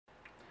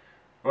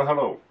Well,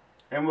 hello,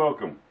 and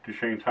welcome to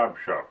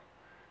Shaneshobbyshop.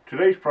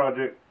 Today's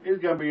project is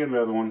going to be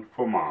another one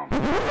for Mom.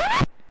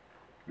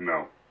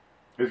 No,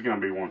 it's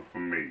going to be one for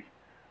me.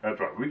 That's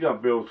right, we got to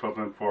build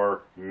something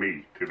for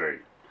me today.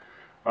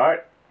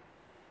 Alright,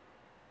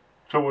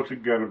 so what's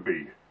it going to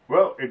be?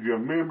 Well, if you're a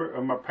member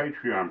of my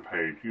Patreon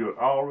page, you'll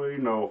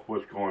already know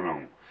what's going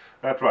on.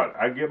 That's right,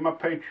 I give my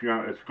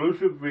Patreon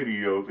exclusive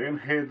videos and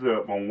heads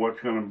up on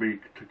what's going to be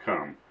to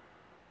come.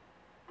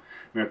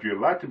 Now, if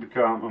you'd like to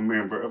become a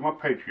member of my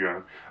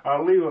Patreon,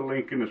 I'll leave a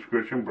link in the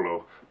description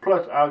below.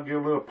 Plus, I'll give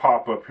a little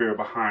pop-up here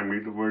behind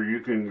me to where you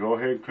can go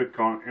ahead and click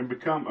on and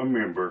become a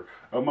member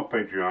of my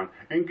Patreon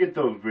and get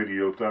those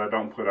videos that I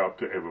don't put out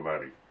to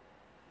everybody.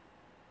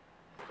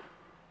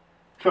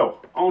 So,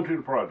 on to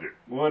the project.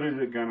 What is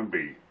it going to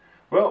be?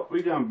 Well,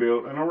 we're going to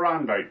build an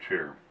Adirondack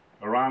chair.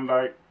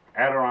 Adirondack,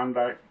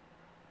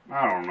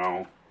 I don't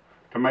know.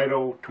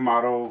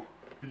 Tomato.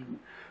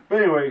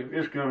 But anyway,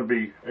 it's going to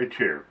be a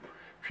chair.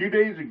 A few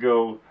days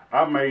ago,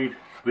 I made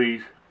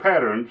these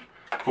patterns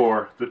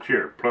for the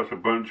chair, plus a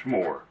bunch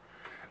more.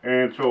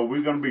 And so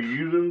we're going to be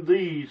using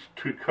these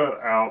to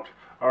cut out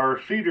our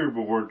cedar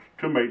boards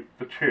to make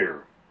the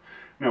chair.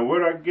 Now, where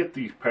did I get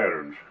these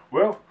patterns?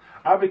 Well,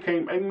 I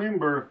became a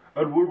member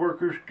of the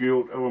Woodworkers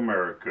Guild of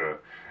America.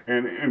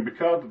 And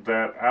because of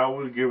that, I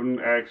was given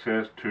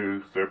access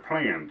to their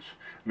plans.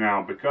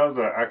 Now, because of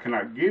that, I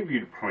cannot give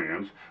you the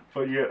plans,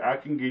 but yet I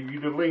can give you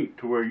the link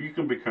to where you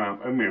can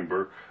become a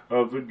member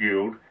of the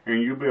guild,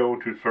 and you'll be able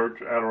to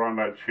search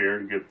Adirondack Chair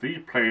and get these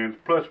plans,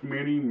 plus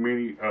many,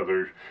 many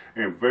others,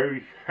 and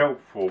very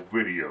helpful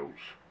videos.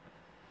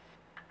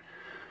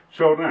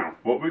 So now,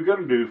 what we're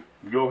going to do,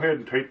 go ahead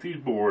and take these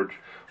boards,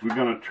 we're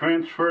going to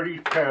transfer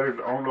these patterns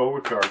on over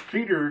to our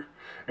cedar,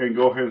 and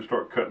go ahead and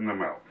start cutting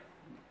them out.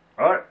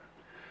 Alright,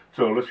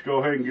 so let's go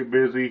ahead and get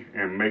busy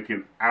and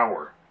making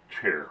our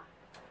chair.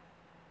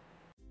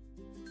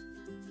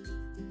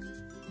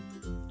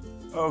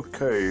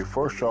 Okay,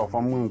 first off,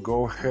 I'm going to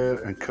go ahead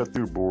and cut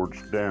your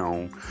boards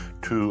down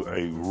to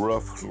a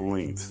rough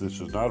length.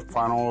 This is not a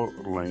final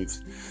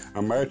length.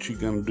 I'm actually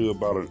going to do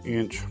about an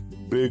inch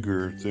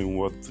bigger than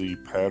what the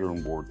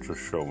pattern boards are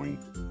showing.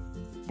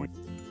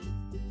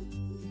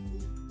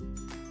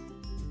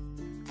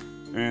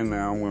 And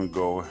now I'm going to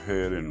go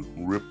ahead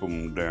and rip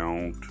them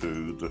down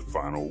to the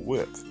final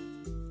width.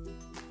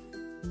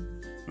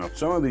 Now,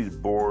 some of these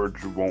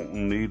boards won't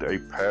need a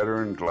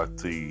pattern like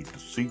the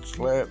seat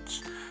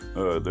slats.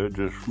 They're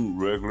just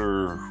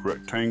regular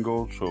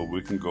rectangles, so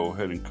we can go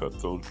ahead and cut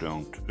those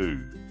down too.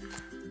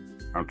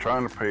 I'm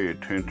trying to pay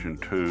attention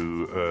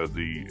to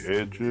the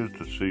edges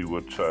to see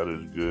what side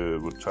is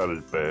good, what side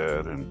is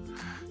bad, and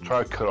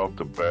try to cut off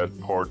the bad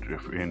parts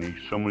if any.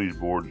 Some of these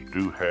boards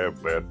do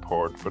have bad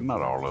parts, but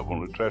not all of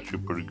them. It's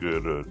actually a pretty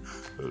good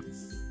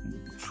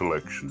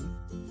selection.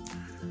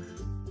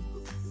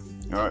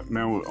 Alright,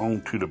 now we're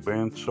on to the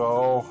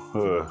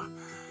bandsaw.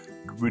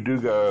 We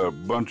do got a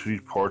bunch of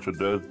these parts that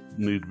does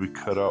need to be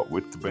cut out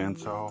with the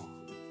bandsaw.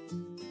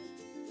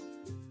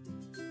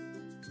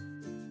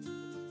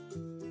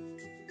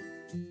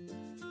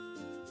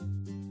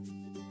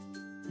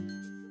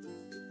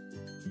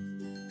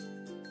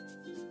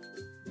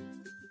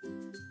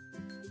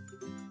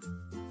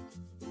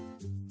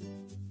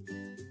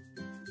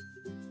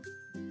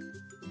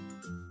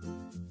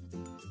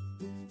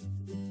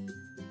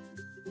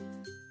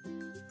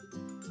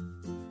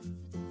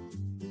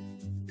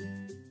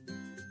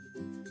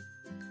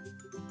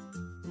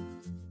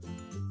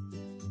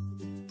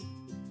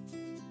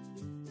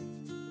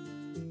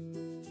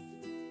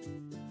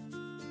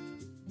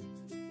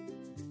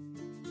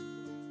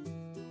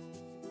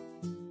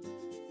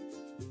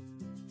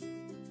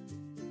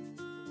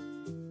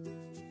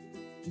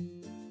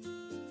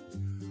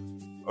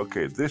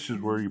 Okay, this is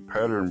where your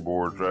pattern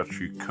boards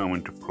actually come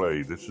into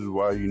play. This is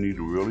why you need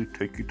to really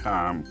take your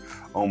time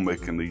on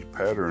making these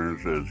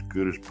patterns as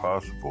good as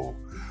possible.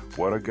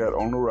 What I got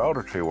on the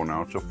router table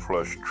now is a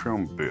flush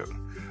trim bit.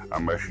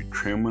 I'm actually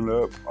trimming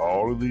up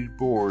all of these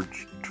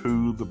boards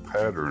to the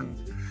pattern.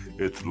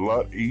 It's a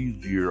lot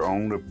easier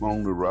on the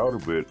router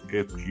bit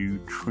if you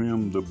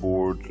trim the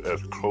boards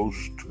as close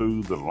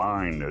to the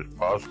line as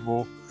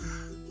possible.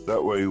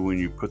 That way, when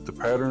you put the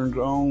patterns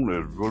on,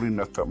 there's really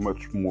not that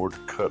much more to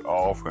cut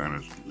off,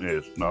 and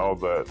it's not all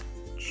that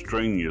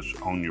strenuous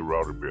on your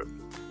router bit.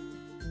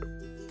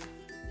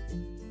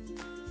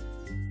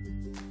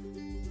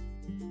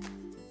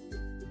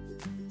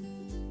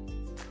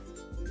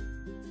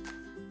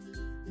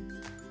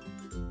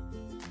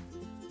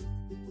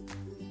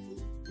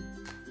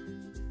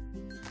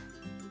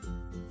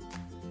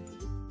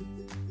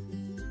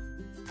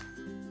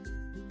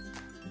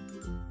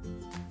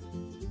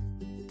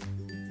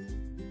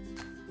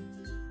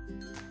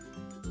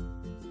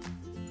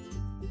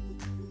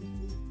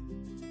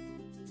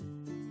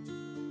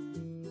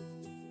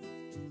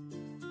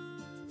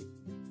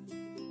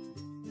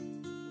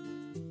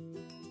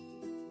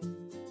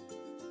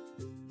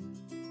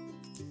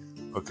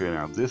 Okay,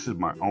 now this is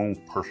my own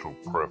personal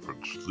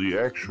preference. The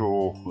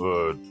actual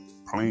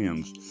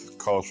plans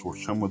calls for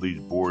some of these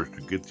boards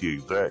to get the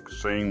exact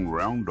same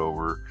round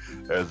over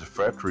as the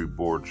factory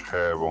boards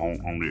have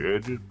on the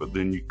edges, but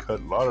then you cut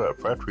a lot of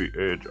that factory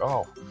edge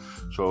off.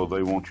 So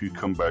they want you to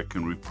come back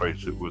and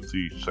replace it with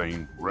the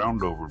same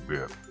round over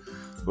bit.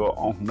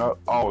 Well, not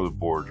all of the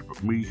boards,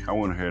 but me, I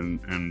went ahead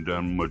and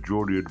done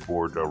majority of the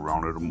boards, I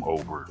rounded them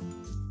over.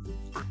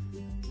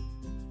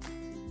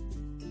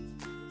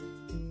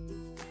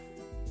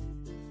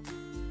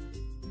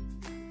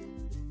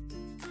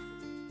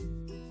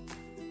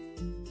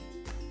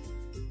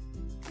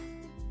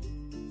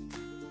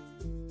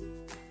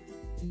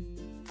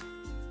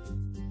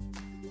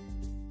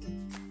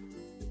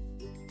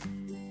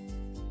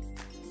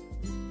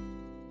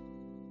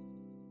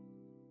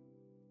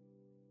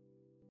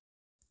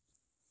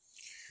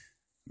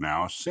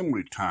 Now,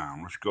 assembly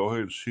time. Let's go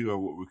ahead and see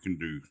what we can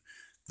do.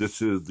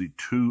 This is the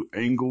two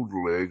angled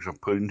legs I'm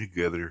putting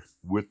together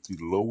with the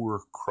lower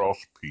cross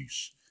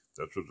piece.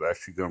 That's what's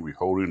actually going to be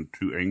holding the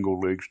two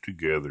angled legs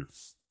together.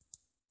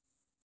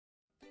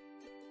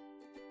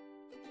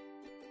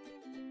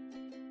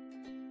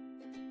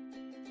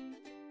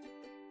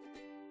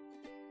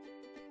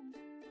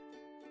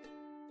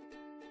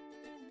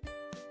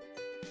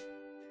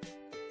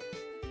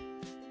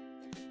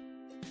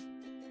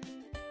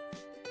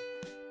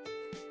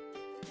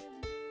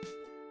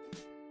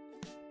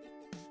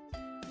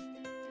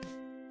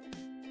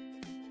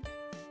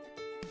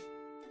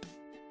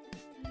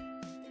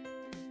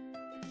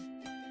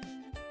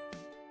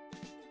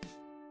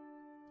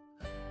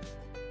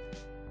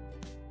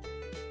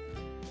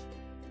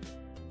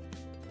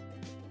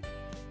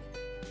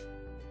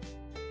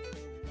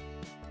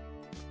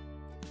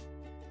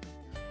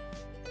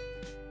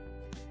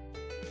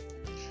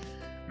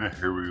 Now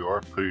here we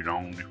are putting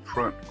on the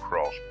front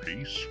cross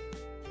piece.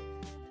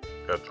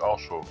 That's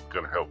also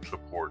going to help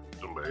support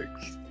the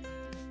legs.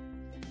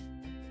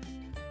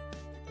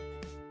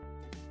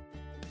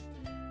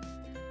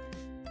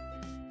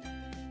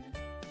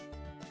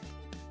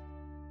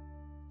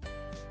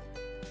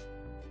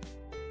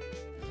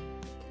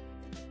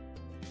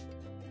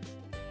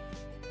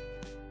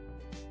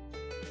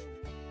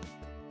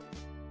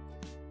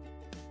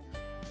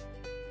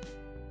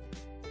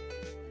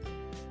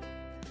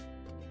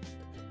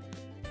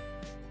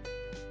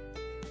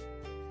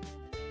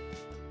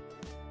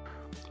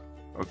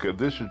 Okay,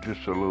 this is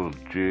just a little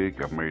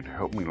jig I made to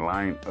help me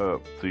line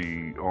up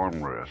the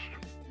armrest.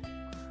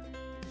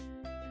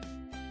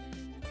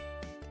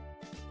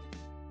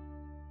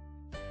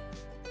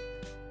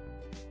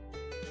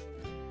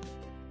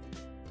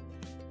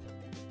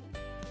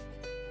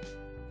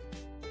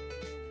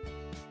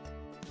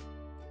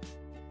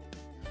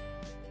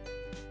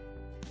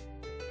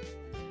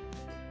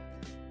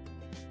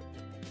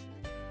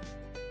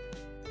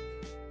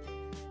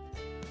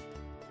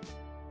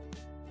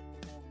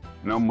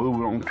 Now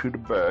moving on to the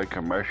back,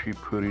 I'm actually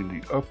putting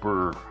the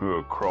upper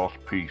cross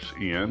piece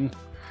in,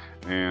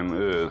 and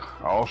I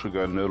also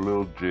got another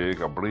little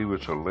jig. I believe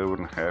it's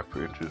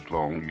 11.5 inches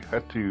long. You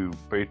have to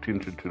pay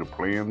attention to the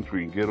plans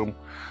when you get them,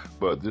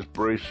 but this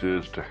brace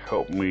is to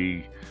help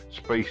me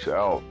space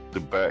out the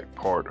back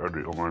part of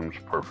the arms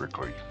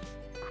perfectly.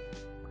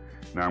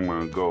 Now I'm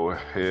going to go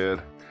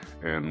ahead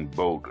and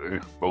bolt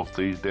both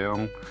these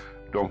down.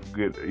 Don't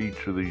forget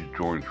each of these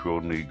joints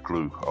will need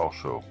glue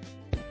also.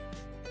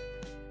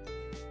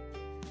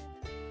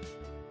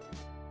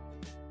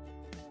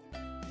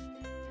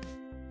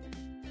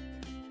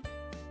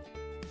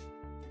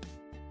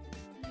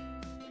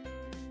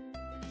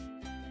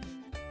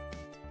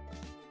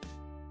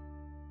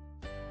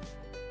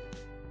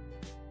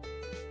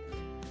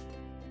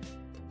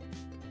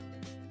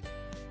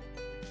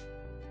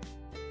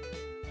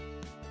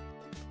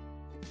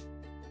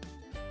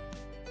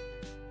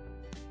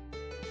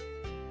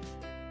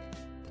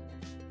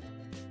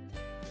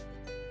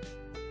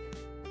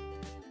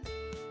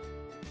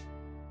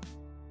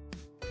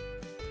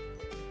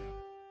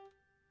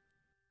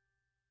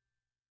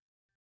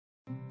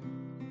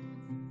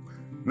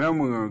 Now I'm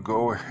going to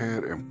go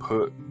ahead and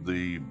put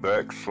the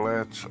back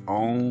slats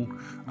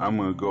on. I'm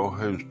going to go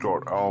ahead and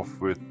start off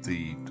with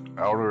the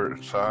outer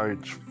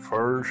sides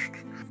first.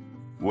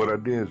 What I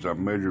did is I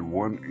measured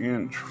 1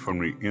 inch from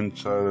the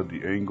inside of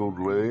the angled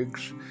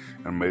legs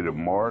and made a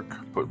mark,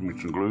 put me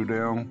some glue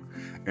down,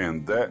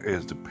 and that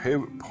is the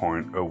pivot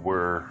point of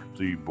where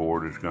the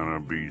board is going to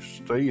be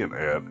staying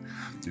at.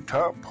 The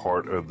top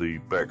part of the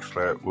back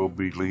slat will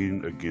be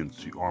leaning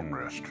against the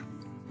armrest.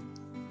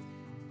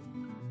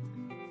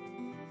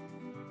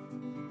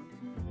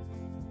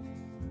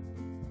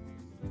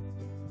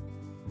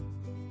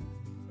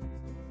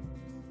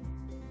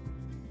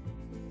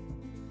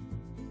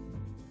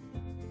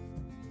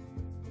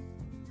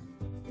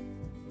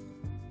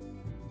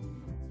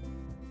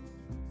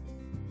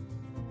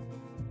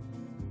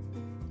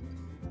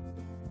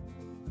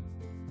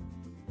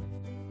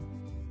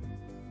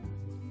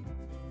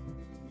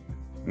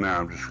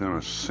 Now I'm just going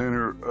to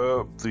center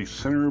up the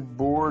center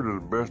board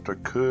as best I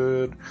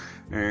could,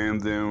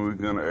 and then we're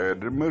going to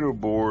add the middle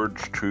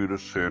boards to the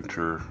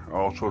center,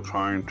 also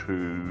trying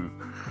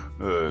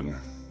to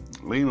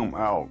lean them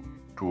out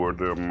to where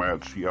they'll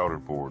match the outer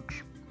boards.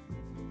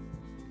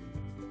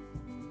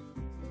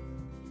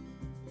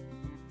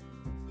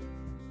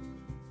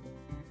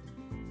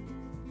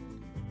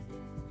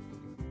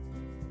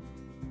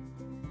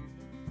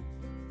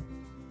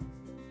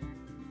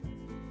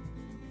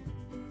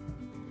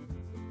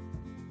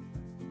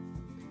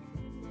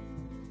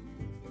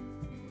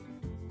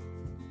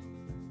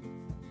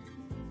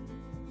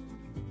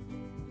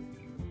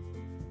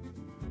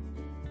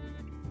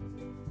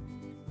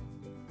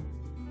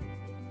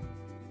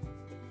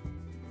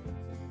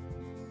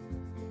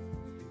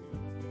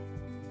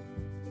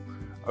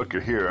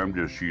 Okay, here I'm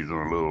just using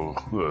a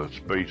little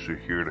spacer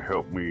here to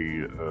help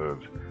me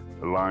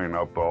line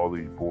up all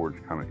these boards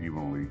kind of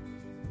evenly.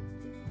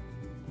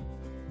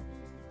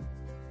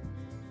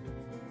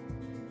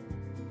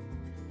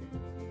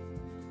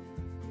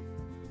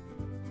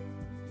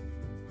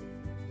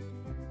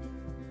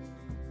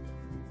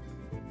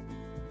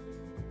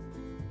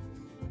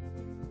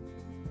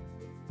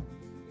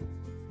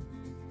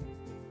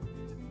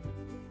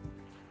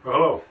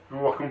 Hello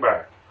and welcome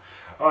back.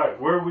 Alright,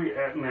 where are we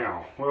at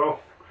now? Well,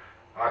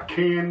 I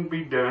can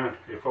be done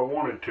if I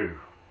wanted to.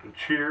 The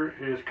chair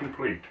is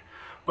complete.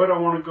 But I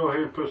want to go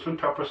ahead and put some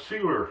type of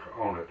sealer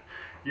on it.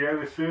 Yeah,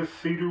 this is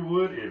cedar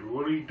wood. It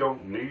really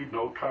don't need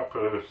no type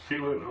of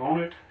sealant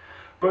on it.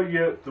 But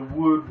yet the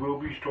wood will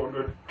be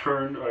starting to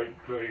turn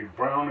a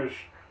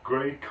brownish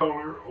gray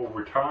color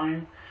over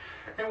time.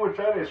 And with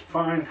that is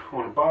fine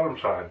on the bottom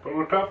side. But on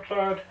the top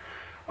side,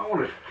 I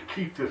want to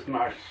keep this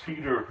nice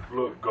cedar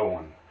look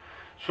going.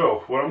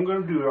 So what I'm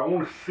going to do, I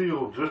want to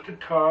seal just the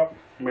top,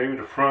 maybe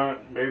the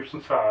front, maybe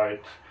some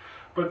sides,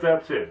 but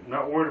that's it.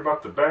 Not worried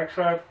about the back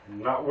side,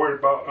 not worried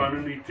about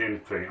underneath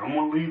anything. I'm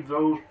going to leave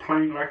those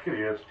plain like it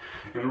is,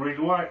 and the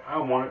reason why, I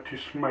want it to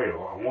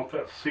smell. I want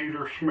that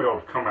cedar smell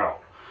to come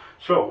out.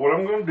 So what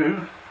I'm going to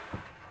do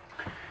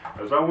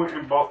is I went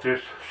and bought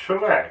this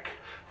shellac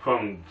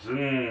from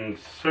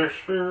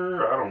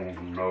Zinsesher, I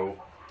don't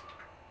know,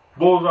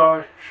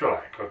 Bullseye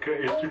shellac, okay?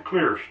 It's the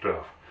clear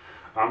stuff.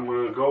 I'm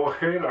going to go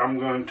ahead, I'm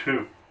going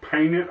to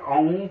paint it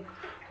on,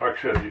 like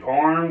I said, the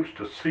arms,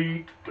 the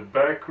seat, the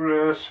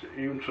backrest,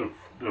 even some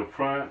the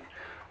front,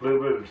 a little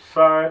bit of the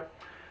side.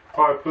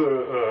 Probably put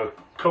a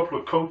couple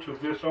of coats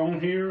of this on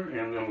here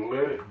and then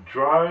let it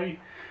dry,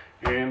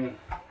 and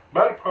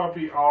that'll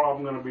probably be all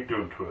I'm going to be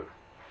doing to it.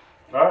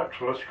 Alright,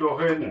 so let's go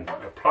ahead and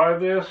apply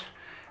this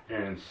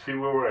and see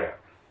where we're at.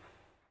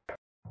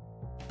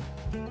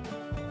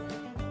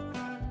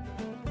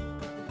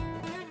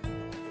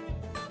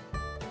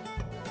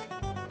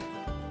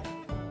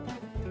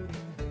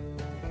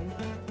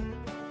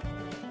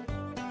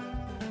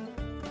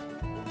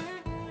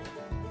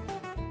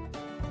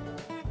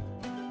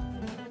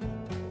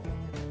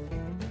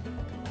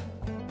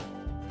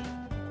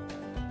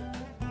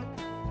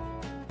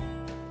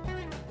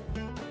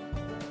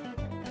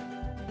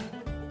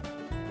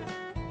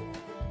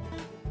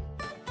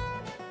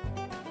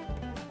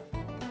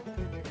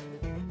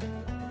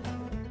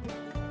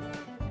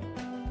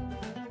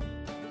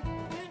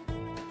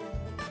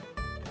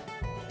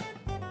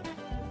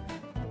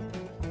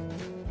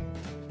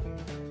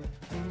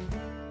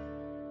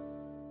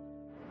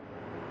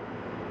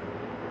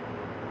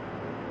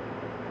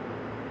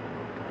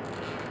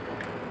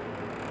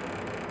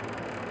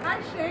 Hi,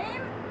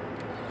 Shane.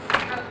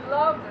 I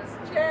love this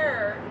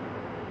chair.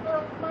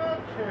 That's my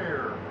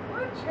chair.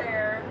 What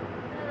chair?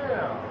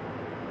 Yeah.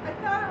 I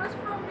thought it was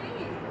for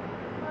me.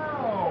 No,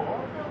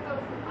 I built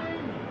that for me.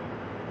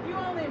 You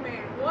only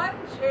made one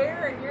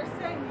chair and you're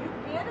saying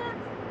you get it?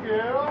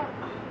 Yeah.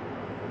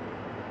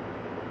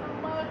 That's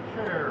my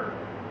chair.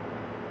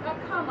 Now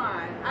come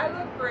on. I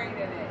look great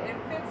in it. It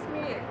fits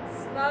me.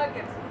 It's snug.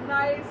 It's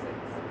nice.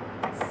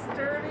 It's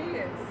sturdy.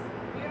 It's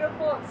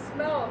beautiful. It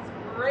smells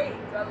great.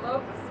 I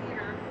love the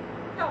cedar.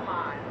 Come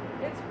on.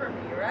 It's for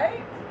me,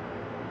 right?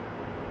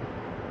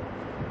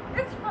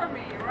 It's for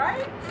me,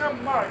 right?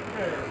 That's my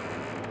chair.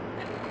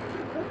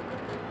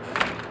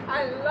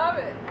 I love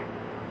it.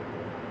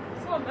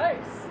 So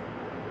nice.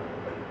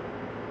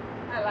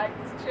 I like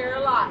this chair a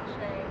lot,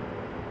 Shane.